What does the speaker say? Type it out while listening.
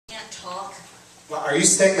Well, are you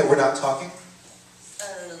saying that we're not talking?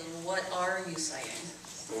 What are you saying?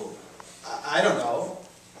 Oh, I don't know.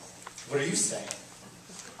 What are you saying?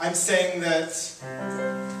 I'm saying that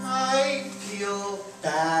I feel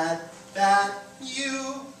bad that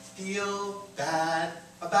you feel bad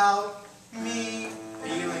about me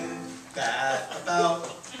feeling bad about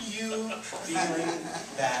you feeling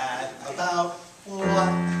bad about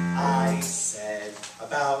what I said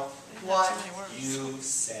about what you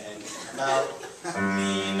said about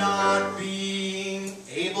me not being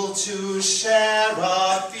able to share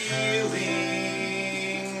a feeling.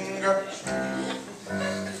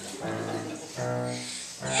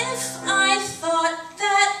 If I thought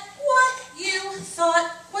that what you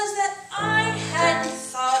thought was that I hadn't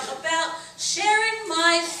thought about sharing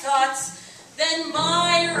my thoughts, then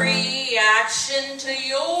my reaction to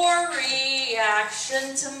your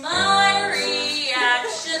reaction to my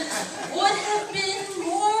reaction would have been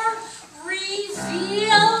more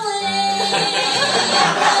revealing.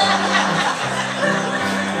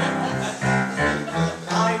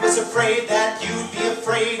 I was afraid that you'd be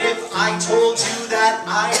afraid if I told you that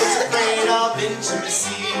I was afraid of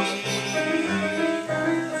intimacy.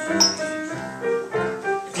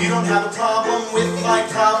 If you don't have a problem with my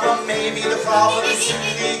problem, maybe the problem is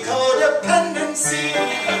simply codependency.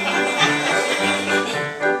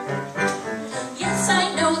 Yes,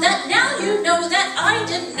 I know that, now you know that, I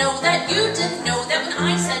didn't know that, you didn't know that when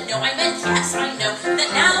I said no, I meant yes, I know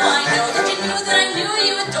that, now I know that you knew that I knew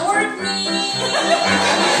you adored me.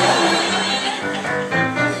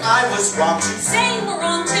 I was wrong to say you were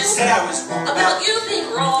wrong too. Say I was wrong about you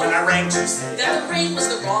being wrong. When I rang to say that the ring was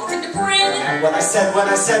the wrong thing to bring. And when I said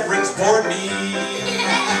rings bored me.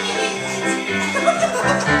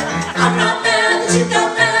 I'm not mad that you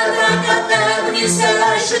got mad that I got mad when you said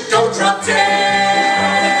I should go drop dead.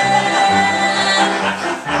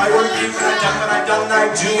 I worked you when I done what I done, I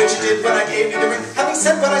do what you did when I gave you the ring. Having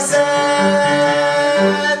said what I said,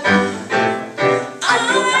 I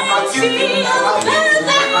feel about you, about you,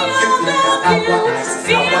 about you, about what I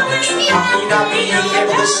said, about me not being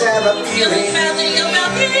able to share a feeling.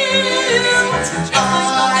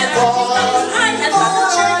 I thought I had nothing to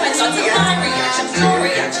share my thoughts of my reaction to your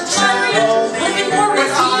reaction to my reaction would have been more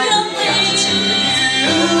revealing.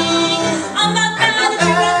 I'm not mad that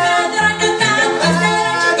you got mad that I got mad when I said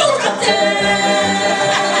I should go drop dead.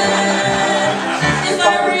 If I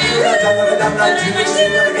were you, then I might do what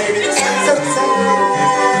I gave you so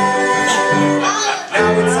now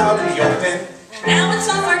it's out in the open. Now it's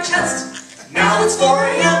off our chest. Now it's 4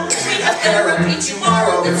 a.m. We have therapy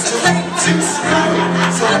tomorrow. It's too late to sleep.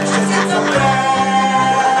 So let's just get some rest.